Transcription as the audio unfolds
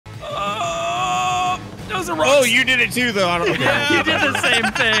those are rocks. Oh, you did it too, though. I don't know. Yeah, you did the same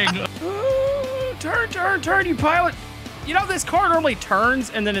thing. Turn, you pilot. You know, this car normally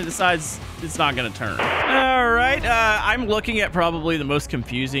turns and then it decides it's not going to turn. All right, I'm looking at probably the most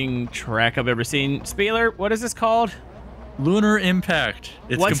confusing track I've ever seen. Spieler, what is this called? Lunar impact.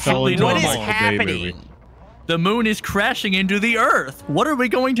 It's completely what normal. is happening? The moon is crashing into the Earth. What are we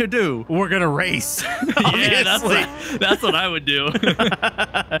going to do? We're going to race. Yeah, that's what I would do.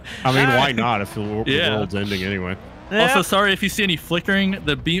 I mean, why not if the world's ending anyway? Yep. Also, sorry if you see any flickering.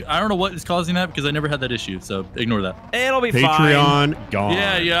 The beam, I don't know what is causing that because I never had that issue, so ignore that. It'll be Patreon fine. gone.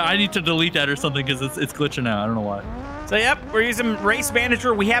 Yeah, I need to delete that or something because it's glitching out. I don't know why. So, yep, we're using Race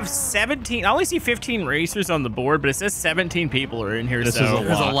Manager. We have 17. I only see 15 racers on the board, but it says 17 people are in here. There's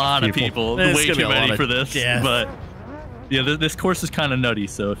a lot of people. Way too many for this. Death. But yeah, this course is kind of nutty.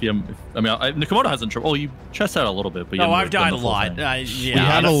 So if you, the Camodo hasn't trouble. Oh, you chest out a little bit, but you I've died a lot. We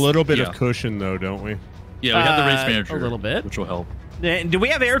have a little bit of cushion though, don't we? Yeah, we have the Race Manager. A little bit. Which will help. Do we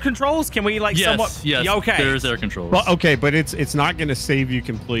have air controls? Can we somewhat? Yes, okay. There's air controls. Well, okay, but it's not going to save you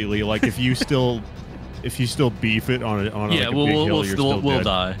completely. Like if you still beef it on a big hill, you're still we'll dead.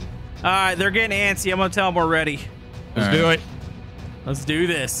 die. All right, they're getting antsy. I'm gonna tell them we're ready. Let's do it. Let's do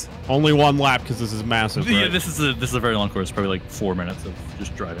this. Only one lap because this is massive. Yeah, right? this is a very long course. Probably like 4 minutes of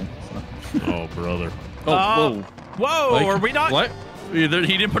just driving. So. Oh, brother. Oh, whoa! Like, Are we not? What? He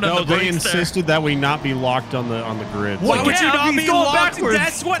didn't put No, up the they brakes insisted that we not be locked on the grid. Why would you Yeah, not he's be going locked? backwards.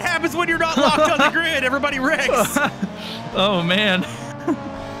 That's what happens when you're not locked on the grid. Everybody wrecks. Oh man.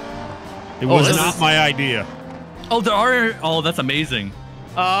 It was not my idea. Oh, there are. Oh, that's amazing.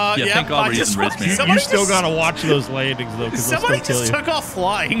 Thank God we're using Race Manager. You still gotta watch those landings though, because somebody just took off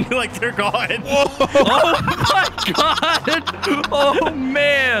flying like they're gone. Oh my God! Oh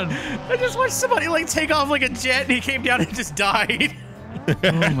man! I just watched somebody like take off like a jet and he came down and just died.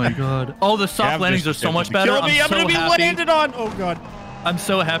 Oh my God! Oh, the soft landings are so much better. Kill me! I'm gonna be landed on. Oh God! I'm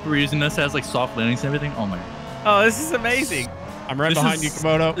so happy we're using this as like soft landings and everything. Oh my God! Oh, this is amazing. I'm right behind you,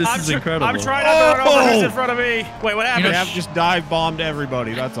 Komodo. This is incredible. I'm trying not to run over who's in front of me. Wait, what happened? You have just dive bombed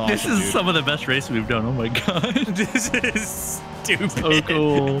everybody. That's awesome. This is some of the best racing we've done. Oh my God! This is stupid. So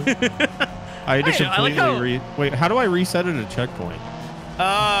cool. I had to completely wait. How do I reset at a checkpoint?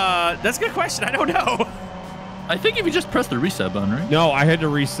 That's a good question. I don't know. I think if you just press the reset button, right? No, I had to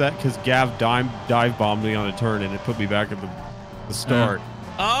reset because Gav dive bombed me on a turn and it put me back at the start.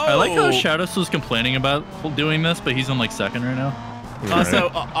 Oh. I like how Shadows was complaining about doing this, but he's on like second right now. Also,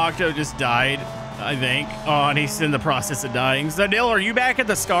 Octo just died, I think. Oh, and he's in the process of dying. So, Nil, are you back at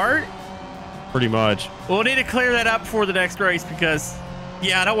the start? Pretty much. We'll need to clear that up for the next race because,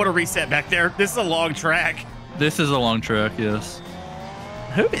 yeah, I don't want to reset back there. This is a long track. This is a long track, yes.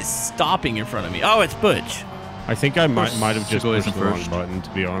 Who is stopping in front of me? Oh, it's Butch. I think I might have just pushed the wrong first button, to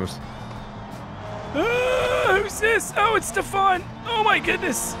be honest. Who's this? Oh, it's Stefan. Oh, my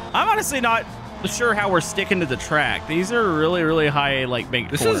goodness. I'm honestly not sure how we're sticking to the track. These are really, really high, like,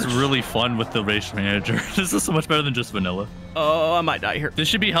 banked This corners. is really fun with the Race Manager. This is so much better than just vanilla. Oh, I might die here. This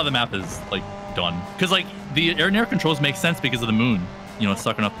should be how the map is, like, done. Because, like, the air controls make sense because of the moon, you know,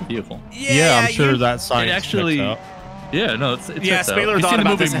 sucking up the vehicle. Yeah, I'm sure that science actually, checks out. Yeah, no, it's yeah, Spieler thought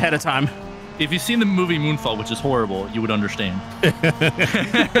about this ahead of time. If you've seen the movie Moonfall, which is horrible, you would understand.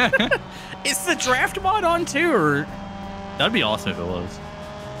 Is the draft mod on too, or? That'd be awesome if it was.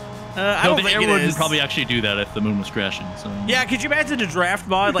 I don't the think air it would is. probably actually do that if the moon was crashing. So. Yeah, could you imagine a draft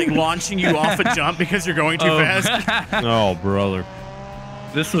mod like launching you off a jump because you're going too fast? Oh, brother.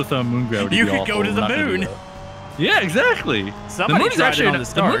 This with moon gravity. You could go to the moon. Yeah, exactly. Somebody the moon is actually on the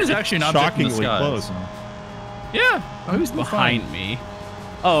start. The moon is actually an object in the Shockingly sky, close. So. Yeah. Who's behind me?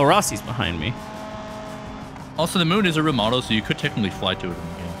 Oh, Rossi's behind me. Also, the moon is a real model, so you could technically fly to it in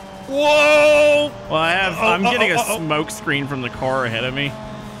the game. Whoa! Well, I'm getting a smoke screen from the car ahead of me.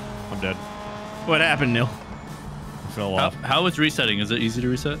 I'm dead. What happened, Neil? I fell off. How is resetting? Is it easy to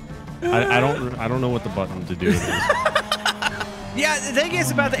reset? I don't know what the button to do is. Yeah, the thing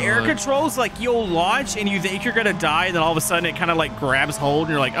is about the air controls, like you'll launch and you think you're gonna die, and then all of a sudden it kind of like grabs hold,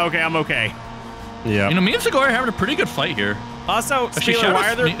 and you're like, okay, I'm okay. Yeah. You know, me and Sigar are having a pretty good fight here. Also, Actually, Spieler,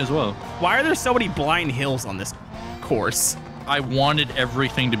 why are there so many blind hills on this course? I wanted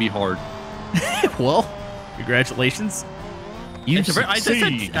everything to be hard. Well, congratulations.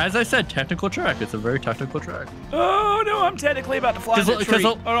 As I said, technical track. It's a very technical track. Oh no, I'm technically about to fly the tree.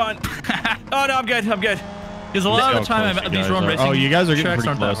 Hold on. Oh no, I'm good. I'm good. Because a lot of the time, these run racing. Oh, you guys are getting tracks pretty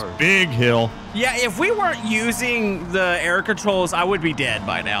aren't close. that hard. Big hill. Yeah, if we weren't using the air controls, I would be dead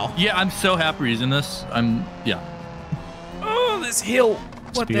by now. Yeah, I'm so happy using this. Yeah. Oh, this hill.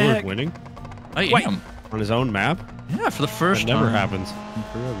 What the heck? Winning? I am. On his own map? Yeah, for the first That time. never happens.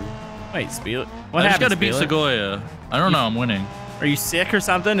 Forever. Wait, Spieler. What I just happened, got to beat Spieler? Segoya. I don't know. I'm winning. Are you sick or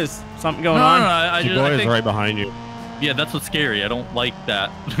something? Is something going No, on? no, I Segoya's think, right behind you. yeah, that's what's scary. I don't like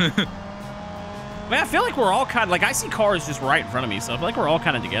that. Man, I feel like we're all kind of like I see cars just right in front of me, so I feel like we're all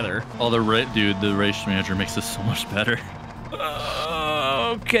kind of together. Oh, the race manager makes this so much better.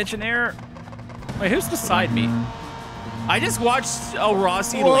 Oh, catch an error. Wait, who's beside me? I just watched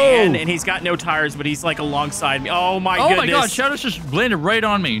Rossi land, and he's got no tires, but he's like alongside me. Oh my goodness! Oh my God! Shadows just landed right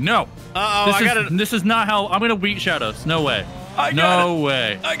on me. No. This is not how I'm gonna beat Shadows. No way. No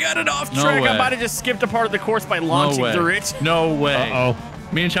way. I got it off track. I might have just skipped a part of the course by launching through it. No way.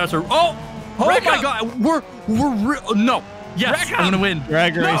 Me and Shadows are. Oh my God! We're no. Yes, I'm gonna win.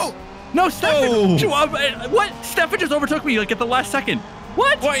 Drag race. No, Stefan. What? Stefan just overtook me like at the last second.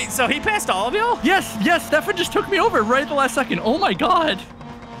 What? Wait, so he passed all of y'all? Yes, Stefan just took me over right at the last second. Oh my God.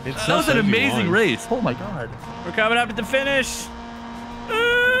 That was an amazing race. Oh my God. We're coming up at the finish.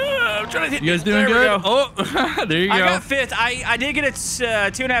 I'm trying to hit. You guys doing good? Oh, there you go. I got fifth. I did get a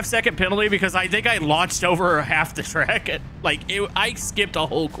 2.5 second penalty because I think I launched over half the track. I skipped a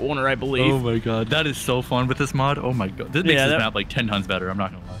whole corner, I believe. Oh my God. That is so fun with this mod. Oh my God. This makes this map like 10 times better. I'm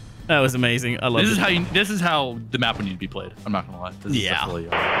not going to lie. That was amazing. I love it. This is how the map would need to be played. I'm not gonna lie. This is really,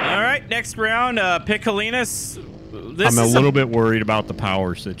 All right, next round. Piccolinas. I'm a little bit worried about the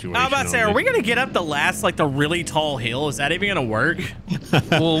power situation. I'm about to say, are we gonna get up the last the really tall hill? Is that even gonna work?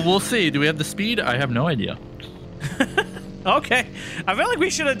 Well, we'll see. Do we have the speed? I have no idea. Okay. I feel like we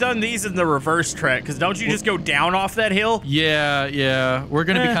should have done these in the reverse track, because don't you just go down off that hill? Yeah. We're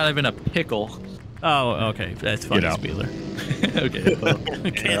gonna be kind of in a pickle. Oh, okay. That's fine, Spieler. Okay. Well,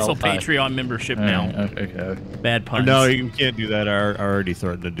 cancel Patreon membership now. Okay. Bad puns. No, you can't do that. I already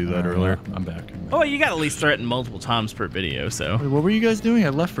threatened to do that earlier. I'm back. Oh, you got at least threatened multiple times per video, so. Wait, what were you guys doing? I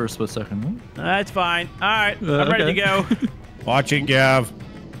left for a split second. That's fine. All right, I'm ready to go. Watch it, Gav.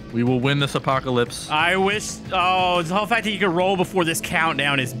 We will win this apocalypse. I wish. Oh, the whole fact that you can roll before this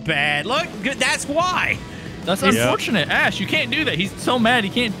countdown is bad. Look, that's why. That's unfortunate. Ash, you can't do that. He's so mad.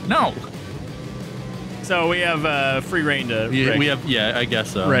 He can't. No. So we have free reign to wreck. We have, I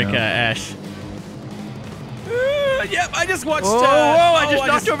guess so. Wreck Ash. Yep, I just watched. I just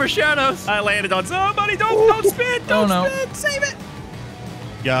knocked over Shadows. I landed on somebody. Don't spin. Don't spin. Save it.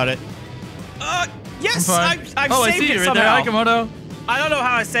 Got it. Yes, I've saved I see it you somehow. right there, Camodo. I don't know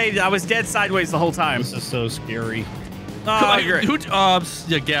how I saved it. I was dead sideways the whole time. This is so scary.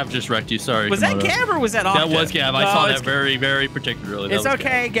 Gav just wrecked you. Sorry. Was Camodo. that Gav or was that Octa? That was Gav. I saw that very, very particularly. It's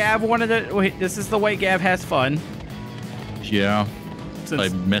okay, Gav. This is the way Gav has fun. Yeah. By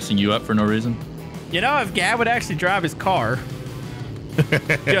messing you up for no reason. You know, if Gav would actually drive his car.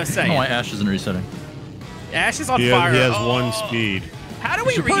 Just saying. I don't know why Ash isn't resetting. Ash is on fire. He has one speed. How do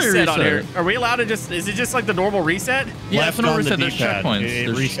we reset on here? Are we allowed to just? Is it just like the normal reset? Yeah, left it's no on reset. the There's D-pad. checkpoints. It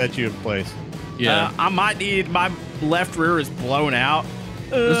resets you in place. Yeah. I might need my left rear is blown out.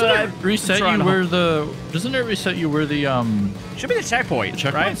 Doesn't it reset you where the? Doesn't it reset you where the Should be the checkpoint,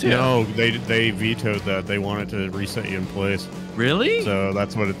 right? Yeah. No, they vetoed that. They wanted to reset you in place. Really? So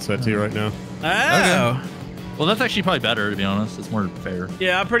that's what it's set to right now. Oh. Okay. Well, that's actually probably better, to be honest. It's more fair.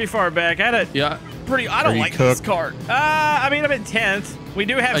 Yeah, I'm pretty far back. I don't like this car. I mean, I'm in 10th. We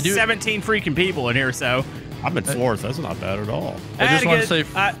do have 17 freaking people in here, so. I'm in 4th. That's not bad at all. I just want to say.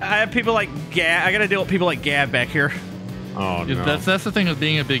 I have people like Gav. I got to deal with people like Gav back here. Oh, no. That's the thing with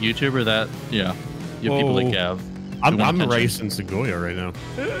being a big YouTuber, that, you have people like Gav. I'm racing Segoya right now.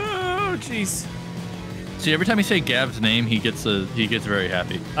 Oh, jeez. See, every time you say Gav's name, he gets very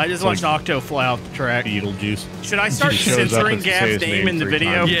happy. I just watched Octo fly off the track. Beetlejuice. Should I start censoring Gav's name in the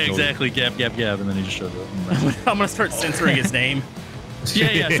video? Yeah, exactly. Gav, and then he just shows up. I'm gonna start censoring his name.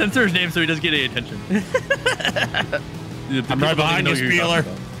 Yeah, censor his name so he doesn't get any attention. I'm right behind you, Spieler.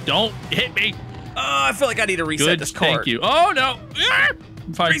 Don't hit me. I feel like I need to reset this car. Thank you. Oh, no.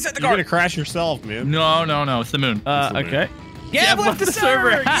 I'm fine. Reset the car. You're going to crash yourself, man. No. It's the moon. Okay. Gav left the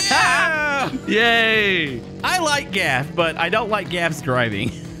server. Yeah. Yay. I like Gav, but I don't like Gav's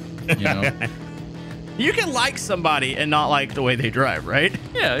driving. You can like somebody and not like the way they drive, right?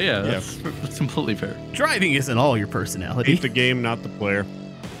 Yeah. That's completely fair. Driving isn't all your personality. Keep the game, not the player.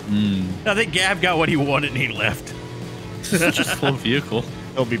 I think Gav got what he wanted and he left. Such a slow vehicle.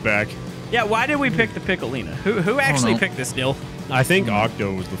 He'll be back. Yeah, why did we pick the Piccolina? Who actually picked this deal? I think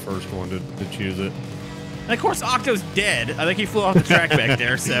Octo was the first one to choose it. And of course, Octo's dead. I think he flew off the track back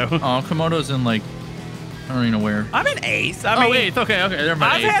there, so. Oh, Komodo's in, like, I don't even know where. I'm in 8th. I mean, 8th. Okay. Never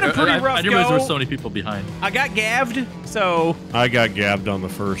mind. I've had a pretty rough I didn't realize there were so many people behind. I got gabbed, so. I got gabbed on the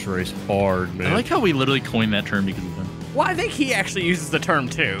first race hard, man. I like how we literally coined that term because of him. Well, I think he actually uses the term,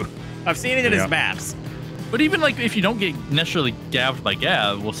 too. I've seen it in his maps. But even like if you don't get necessarily gabbed by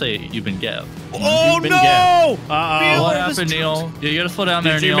Gav, we'll say you've been gabbed. Oh no! What happened, Neil? Yeah, you gotta slow down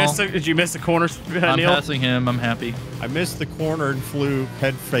there, Neil. Did you miss the corner, Neil? I'm passing him. I'm happy. I missed the corner and flew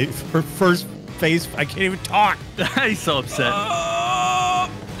head first face. I can't even talk. He's so upset.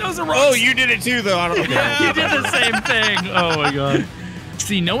 Those are rocks. Oh, you did it too, though. I don't know. Yeah, you did the same thing. Oh my god.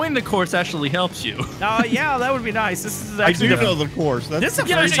 See, knowing the course actually helps you. Oh yeah, that would be nice. This is actually I do know the course. This is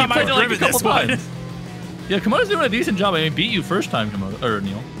the first time I've driven this one. Yeah, Camodo's doing a decent job. I beat you first time, Camodo, or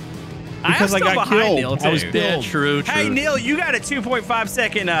Neil. Because I got killed. Neil, I was Yeah, killed. true. Hey, Neil, you got a 2.5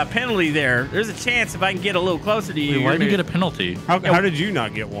 second penalty there. There's a chance if I can get a little closer to you. Wait, why did you get a penalty? How did you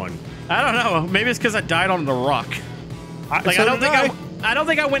not get one? I don't know. Maybe it's because I died on the rock. I don't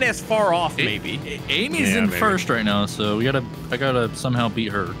think I went as far off. Maybe. Amy's in first right now, so I gotta somehow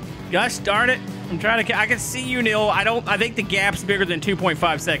beat her. Gosh darn it! I'm trying to. I can see you, Neil. I think the gap's bigger than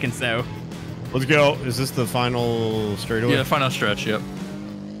 2.5 seconds, though. Let's go. Is this the final straightaway? Yeah, final stretch. Yep.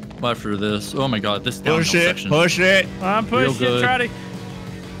 After this, oh my god, this downhill section. Push it. I'm pushing.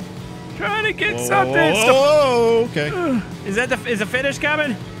 Trying to get something. Oh, okay. Is the finish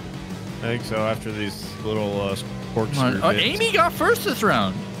coming? I think so. After these little corkscrew bits. Amy got first this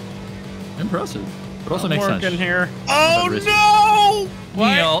round. Impressive. But also makes sense. Here. Oh no!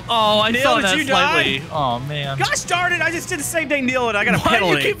 Neil, I Neil, saw did that you slightly. die? Oh man. Gosh darn it! I just did the same thing, Neil, and I got a penalty.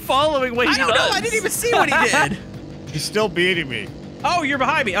 Why do you keep following what he does? I don't know. I didn't even see what he did. He's still beating me. Oh, you're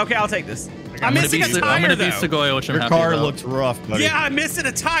behind me. Okay, I'll take this. I'm missing a tire, I'm gonna though. beat Segoya, which I'm Your happy car about. looks rough, buddy. Yeah, I'm missing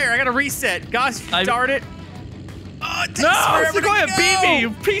a tire. I gotta reset. Gosh darn it. Oh, it takes No, forever to Segoya go. beat me,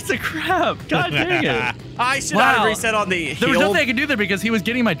 you piece of crap. God dang it. I should not have reset on the There was hill. nothing I could do there because he was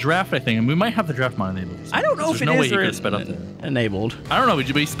getting my draft, I think, and we might have the draft mod enabled. I don't know if it no way is he or could have sped up there. enabled. I don't know, but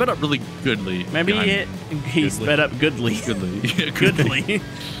he sped up really goodly. Maybe he sped up goodly. Goodly. Goodly.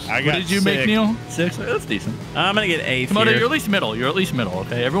 What did you make, Neil? 6? That's decent. I'm gonna get 8th Camodo, here. you're at least middle. You're at least middle,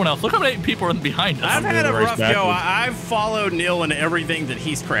 okay? Everyone else, look how many people are behind us. I've had a rough go. backwards. I've followed Neil into everything that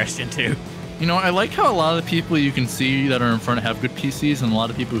he's crashed into. You know, I like how a lot of the people you can see that are in front have good PCs, and a lot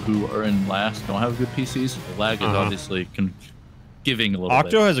of people who are in last don't have good PCs. The lag is obviously giving a little bit.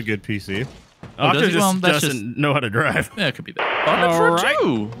 Octo has a good PC. Octo does he? Well, just that's doesn't know how to drive. Yeah, it could be that. I'm in front right.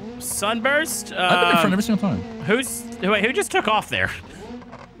 too. Sunburst. I've been in front every single time. Who just took off there?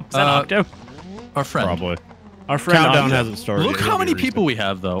 Is that Octo? Our friend. Probably. Our friend Countdown Octo. hasn't started. Look how many people we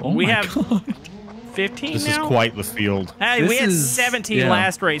have, though. Oh We my have God. 15 This now? is quite the field. Hey, we had 17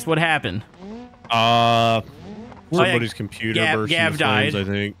 last race. What happened? Somebody's computer burst Gav into flames, died. I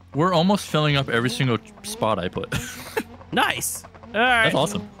think. We're almost filling up every single spot I put. Nice. All right. That's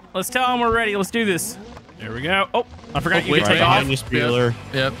awesome. Let's tell them we're ready. Let's do this. There we go. Oh, I forgot you wait, could Right take off. behind you, Spieler.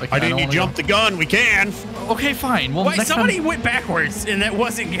 Yep. Why didn't you jump the gun? We can. Okay, fine. Well, Wait, next somebody time went backwards, and that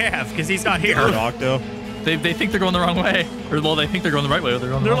wasn't Gav because he's not here. Octo. they think they're going the wrong way, or well, they think they're going the right way. Or they're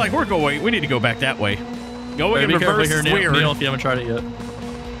going. They're the wrong like, we're going. We need to go back that way. Going way. in Be careful reverse here, is Neil, weird. Neil, if you haven't tried it yet.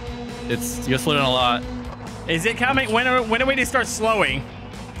 You gotta slow down a lot. Is it coming? When do we need to start slowing?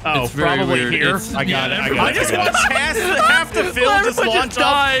 Oh, It's very probably weird. here. I got it. I just watched half the field just launch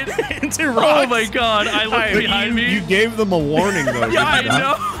died. off into Oh rocks. my God! I looked behind me. You gave them a warning, though. Yeah, I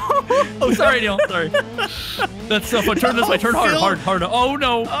know. Oh, sorry, Neil. Sorry. That's so fun. Turn this way. Turn hard. Oh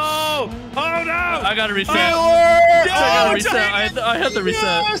no. Oh no! I gotta reset. I gotta reset. I had to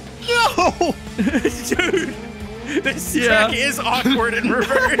reset. No! Dude, this track is awkward in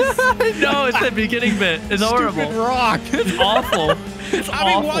reverse. No, it's the beginning bit. It's horrible. Rock. It's awful. It's I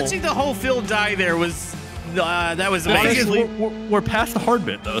mean, awful. watching the whole field die there was that was The thing is, amazing. we're past the hard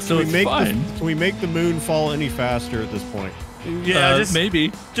bit though, so it's fine. Can we make the moon fall any faster at this point? Yeah,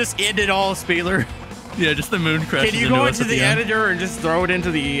 maybe. just end it all, Spieler. Yeah, just the moon crashes. Can you go into the editor and just throw it into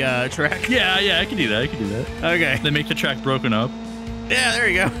the track? Yeah, I can do that. Okay. They make the track broken up. Yeah, there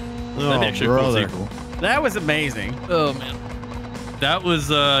you go. That'd be actually a cool sequel. That was amazing. Oh man. That was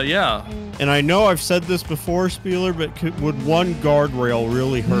yeah. And I know I've said this before, Spieler, but would one guardrail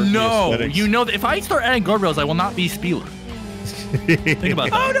really hurt the No, aesthetics? you know that if I start adding guardrails, I will not be Spieler. Think about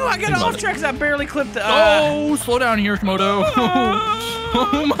that. Oh no, I got off track because I barely clipped the. Oh, slow down here, Camodo.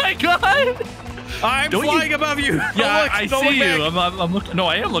 Oh my God. I'm flying above you. Yeah, I see you. I'm looking. No,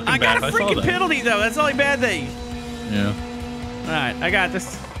 I am looking I back. got a I saw freaking that. penalty though. That's the only bad thing. Yeah. All right, I got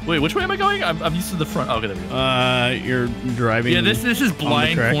this. Wait, which way am I going? I'm used to the front. Okay, there we go. You're driving. Yeah, this is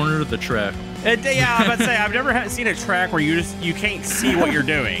blind track. corner of the track. Yeah, I'm about to say I've never seen a track where you can't see what you're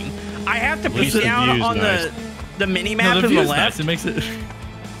doing. I have to peek down on the mini map No, to the view's left. nice. It makes it.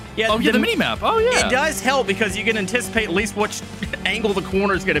 Yeah, Oh yeah, the mini map. Oh yeah. It does help because you can anticipate at least which angle the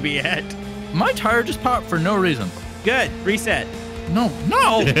corner is going to be at. My tire just popped for no reason. Good. Reset. No.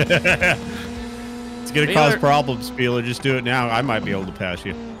 It's It's gonna cause problems, Spieler. Just do it now. I might be able to pass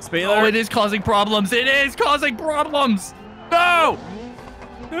you. Spieler. Oh, it is causing problems. It is causing problems. No.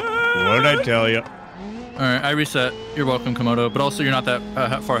 What did I tell you? All right, I reset. You're welcome, Camodo. But also, you're not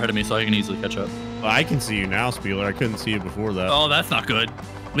that far ahead of me, so I can easily catch up. Well, I can see you now, Spieler. I couldn't see you before that. Oh, that's not good.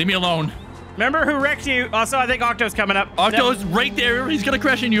 Leave me alone. Remember who wrecked you? Also, I think Octo's coming up. Octo's right there. He's gonna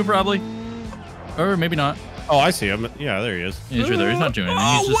crash into you probably, or maybe not. Oh, I see him. Yeah, there he is. He's right there. He's not doing anything.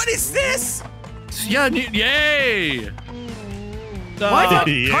 Oh, He's just... what is this? Yeah, yay! What?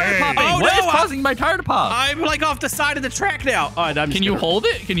 Tire popping. Oh, What is no, causing my tire to pop? I'm like off the side of the track now. Oh, Can you hold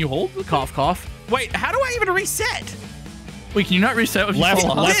it? Can you hold the cough, cough? Wait, how do I even reset? Wait, can you not reset if you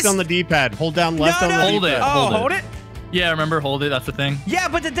fall off? Left on the D-pad. Hold down left on the D-pad. Hold it. Oh, hold it? Yeah, remember, hold it. That's the thing. Yeah,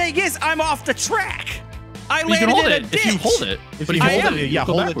 but the thing is, I'm off the track. I You landed can hold in a it ditch. if you hold it. But you hold it, yeah,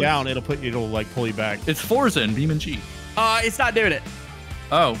 hold it down. It'll like pull you back. It's Forza and BeamNG. It's not doing it.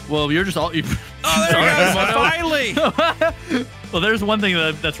 Oh, well, you're just all. Oh, there it goes. Finally. Well, there's one thing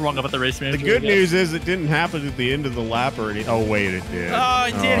that's wrong about the race manager. The good news is it didn't happen at the end of the lap or anything. Oh, wait, it did. Oh,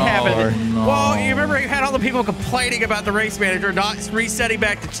 it did happen. No. Well, you remember you had all the people complaining about the race manager not resetting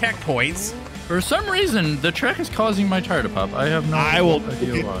back to checkpoints. For some reason, the track is causing my tire to pop. I have no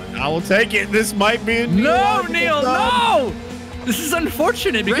idea why. I will take it. This might be a No, Neil, no! This is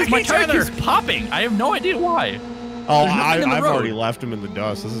unfortunate because my tire other. keeps popping. I have no idea why. Oh, There's nothing in the I've road. already left him in the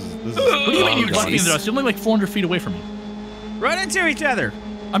dust. This is What do you mean you left me in the dust? You're only like 400 feet away from me. Run into each other.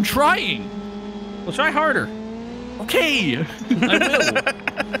 I'm trying. We'll try harder. Okay, I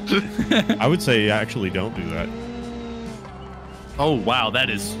will. I would say actually don't do that. Oh, wow, that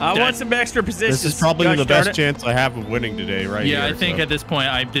is... I want some extra positions. This is probably Gosh, the darn best it. chance I have of winning today, right here. Yeah, I think so. at this point,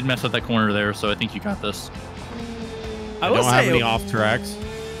 I did mess up that corner there, so I think you got this. I don't have any off tracks.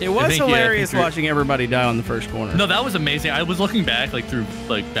 It was think, hilarious you're- watching everybody die on the first corner. No, that was amazing. I was looking back, like, through,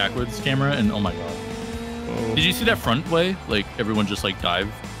 like, backwards camera, and oh my god. Oh. Did you see that front way? Like, everyone just, like,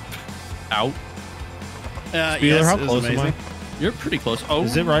 dive out? Yes, how it was close am amazing. I? You're pretty close. Oh,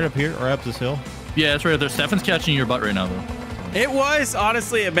 Is it right up here or up this hill? yeah, it's right there. Stefan's catching your butt right now, though. It was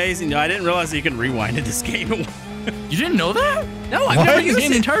honestly amazing. I didn't realize that you can rewind in this game. You didn't know that? No, I've I've never been used using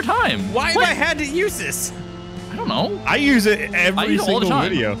the it. entire time. Why have What? I had to use this? I don't know. I use it every use it all the single time.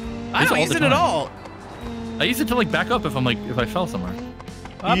 video. I don't all use the it at time. all. I use it to, like, back up if I fell somewhere.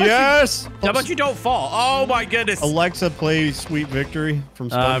 How about Yes! How about you don't fall? Oh my goodness. Alexa, play Sweet Victory from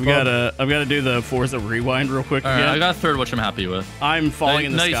I've SpongeBob. gotta do the Forza rewind real quick All right, again. I got third, which I'm happy with. I'm falling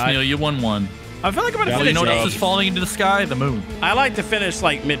in the nice, sky. Neil. You won one. I feel like I'm gonna You finish. know what else eighth. is falling into the sky? The moon. I like to finish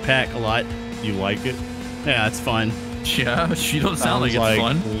like mid-pack a lot. You like it? Yeah, it's fun. Yeah, you don't sound like Sounds it's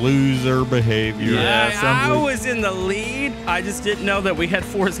fun. Loser behavior. Yeah, I sounds like- was in the lead. I just didn't know that we had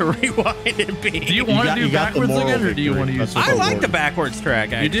Forza rewind and B. Do you want to do you got the backwards moral again, or do you victory. want to use? That's I what like important. the backwards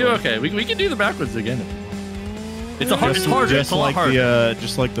track. Actually. You do? Okay, we can do the backwards again. It's a hard. It's harder. It's Just a lot like harder.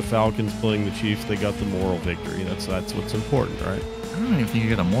 just like the Falcons playing the Chiefs, they got the moral victory. That's what's important, right? I don't even think you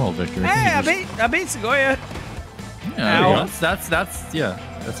get a moral victory. Hey, I think beat Segoya. you yeah, Ow. that's yeah,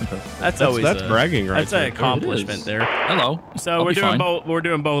 that's impressive. That's always That's bragging, right? That's an there. accomplishment is. there. Hello. So I'll we're be doing fine. we're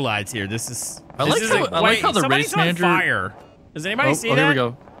doing bow lights here. This is. I this like is how- I like wait, how the somebody's race on manager- fire. Does anybody see that? Here we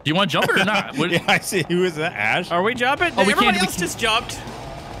go. Do you want to jump or not? What- Yeah, I see. Who is that? Ash? Are we jumping? Oh, we Everybody can't- we else can't- just jumped.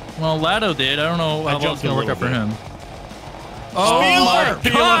 Well, Lado did. I don't know I how well jumped it's gonna a work out for little him. Oh my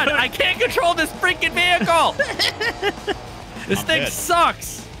Spieler. god! I can't control this freaking vehicle. This I'm thing dead.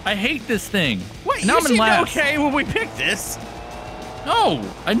 sucks. I hate this thing. Wait, now you I'm in seemed last. okay when we picked this. No,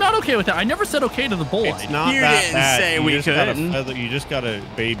 I'm not okay with that. I never said okay to the bull It's light. not You that didn't bad. say You we just gotta couldn't. feather- You just gotta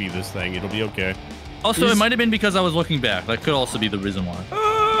baby this thing. It'll be okay. Also, it might have been because I was looking back. That could also be the reason why.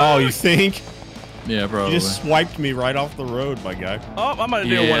 Oh, you think? Yeah, bro. You just swiped me right off the road, my guy. Oh, I'm gonna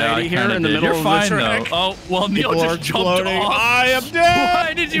do a Yeah, 180 I here kinda in the did. middle You're of fine, the track. though. Oh, well, Neil People are just jumped exploding. off. I am dead.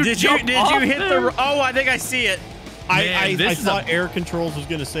 Why did you Did you jump off hit there? the? Oh, I think I see it. I this is thought air controls was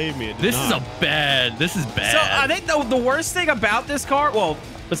gonna save me. It did This is not. This is bad. So I think the worst thing about this car, well,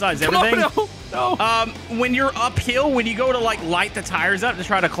 besides everything, no. when you're uphill, when you go to like light the tires up to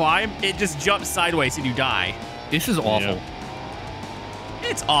try to climb, it just jumps sideways and you die. This is awful. Yeah.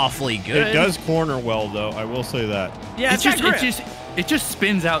 It's awfully good. It does corner well, though. I will say that. Yeah, It's it's just, got grip. it just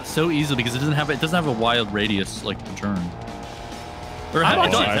spins out so easily because it doesn't have a wild radius like to turn. Or I it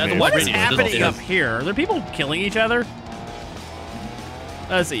don't does. know. It has a mean, What wide is radius. It doesn't- happening it up has- here? Are there people killing each other?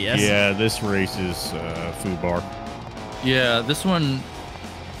 That's a yes. Yeah, this race is foobar. Yeah, this one.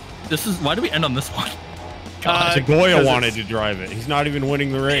 This is why do we end on this one? God, Segoya 'cause wanted it's- to drive it. He's not even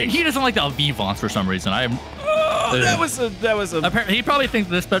winning the race. he doesn't like the Vivance for some reason. Oh, that was a. Apparently, he probably thinks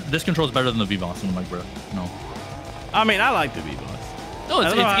this controls better than the Vivance. And I'm like, bro, no. I mean, I like the V-Boss. No,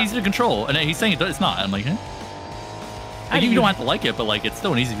 it's easy to control, and he's saying it's not. I'm like, eh? Like, you don't have to like it, but like it's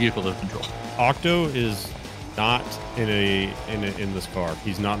still an easy vehicle to control. Octo is not in this car.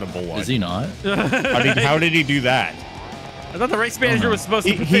 He's not in a bull. Is he not? How did he do that? I thought the race manager was supposed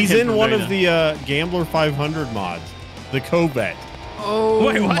to. He's in one of the Gambler 500 mods, the Covet. Oh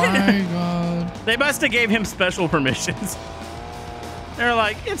wait, what? my god! They must have gave him special permissions. They're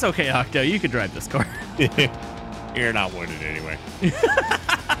like, it's okay, Octo, you can drive this car. You're not winning anyway.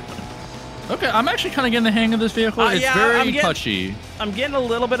 Okay, I'm actually kind of getting the hang of this vehicle. It's very touchy. I'm getting a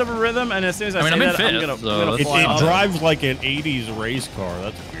little bit of a rhythm, and as soon as I'm gonna fly off. It drives like an 80s race car.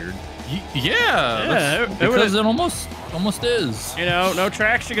 That's weird. Yeah, because it almost is. You know, no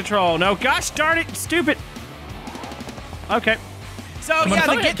traction control. No, gosh darn it, stupid. Okay. So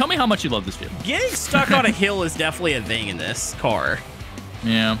tell me how much you love this vehicle. Getting stuck on a hill is definitely a thing in this car.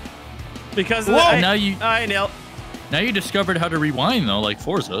 Yeah. Because now you discovered how to rewind though, like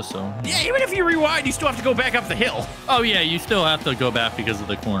Forza. So yeah, even if you rewind, you still have to go back up the hill. Oh yeah, you still have to go back because of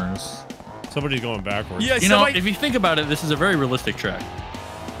the corners. Somebody's going backwards. Yeah, you know, if you think about it, this is a very realistic track.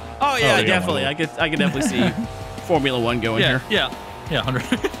 Oh yeah, definitely. I could definitely see Formula One going here. Yeah,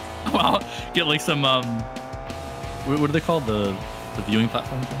 100. Wow, get like some what are they called? The viewing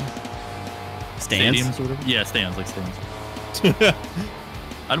platform things? Stands or whatever? Yeah, stands.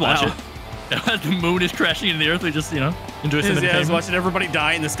 I'd watch it. The moon is crashing into the earth. We just, enjoy some entertainment. Yeah, I was watching everybody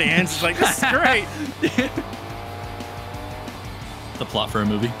die in the stands. It's like, this is great. The plot for a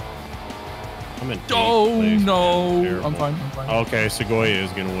movie. I'm in no. I'm fine. Okay, Segoya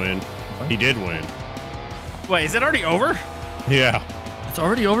is going to win. He did win. Wait, is it already over? Yeah. It's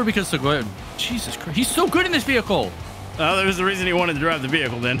already over because Segoya... Jesus Christ. He's so good in this vehicle. Oh, there was the reason he wanted to drive the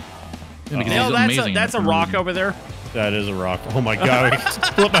vehicle then. No, that's a rock over there. That is a rock. Oh my god, I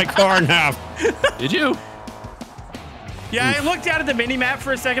split my car in half. Did you? Yeah, oof. I looked down at the mini map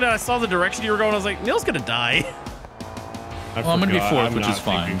for a second and I saw the direction you were going. I was like, Neil's gonna die. I'm gonna be fourth, which is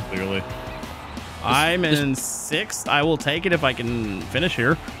fine. Clearly. I'm in sixth. I will take it if I can finish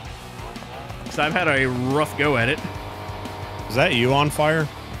here. Because I've had a rough go at it. Is that you on fire?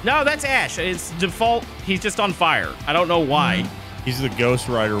 No, that's Ash. It's default. He's just on fire. I don't know why. He's the Ghost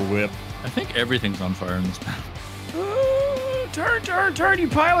Rider whip. I think everything's on fire in this map. Turn, you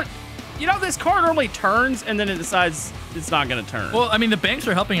pilot. You know, this car normally turns and then it decides it's not going to turn. Well, I mean, the banks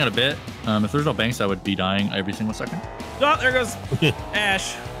are helping out a bit. If there's no banks, I would be dying every single second. Oh, there goes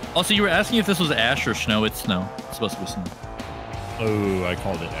Ash. Also, you were asking if this was ash or snow. It's snow. It's supposed to be snow. Oh, I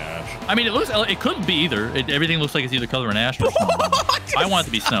called it ash. I mean, it could be either. Everything looks like it's either color in ash or snow. I want it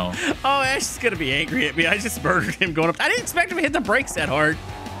to be snow. Oh, Ash is going to be angry at me. I just murdered him going up. I didn't expect him to hit the brakes that hard.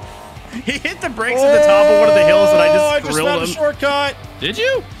 He hit the brakes at the top of one of the hills, and I just grilled him. I just found a shortcut. Did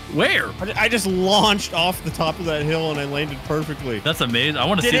you? Where? I just launched off the top of that hill, and I landed perfectly. That's amazing. I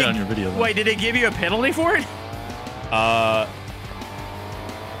want to see that on your video. Wait, did it give you a penalty for it?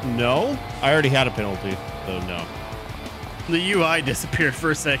 No. I already had a penalty, so no. The UI disappeared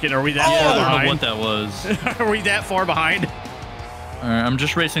for a second. Are we that far behind? behind? I don't know what that was. Are we that far behind? All right, I'm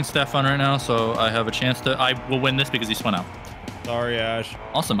just racing Stefan right now, so I have a chance to... I will win this because he spun out. Sorry, Ash.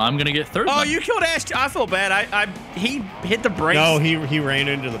 Awesome. I'm going to get third. Oh, you killed Ash. I feel bad. He hit the brakes. No, he ran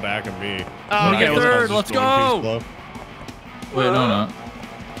into the back of me. Oh, okay. Third. Let's go. Wait, no.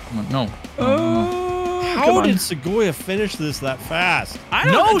 No. How did Segoya finish this that fast?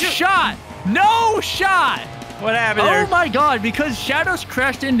 No shot. What happened there? Oh my god, because Shadows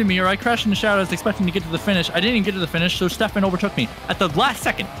crashed into me, or I crashed into Shadows expecting to get to the finish. I didn't even get to the finish, so Stefan overtook me at the last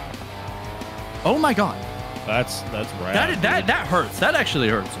second. Oh my god. That's rad. That hurts. That actually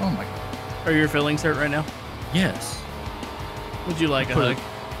hurts. Oh my god. Are your feelings hurt right now? Yes. Would you like a hug?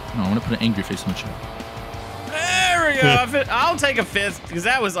 No, I want to put an angry face on the chat. There we go. I'll take a fifth, because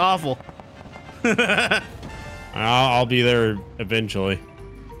that was awful. I'll be there eventually.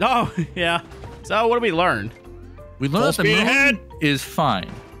 Oh, yeah. So what do we learn? We learned that the moon is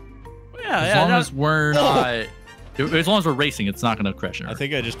fine. Yeah, as long as we're not... As long as we're racing, it's not going to crash. I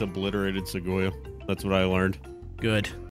think I just obliterated Segoya. That's what I learned. Good.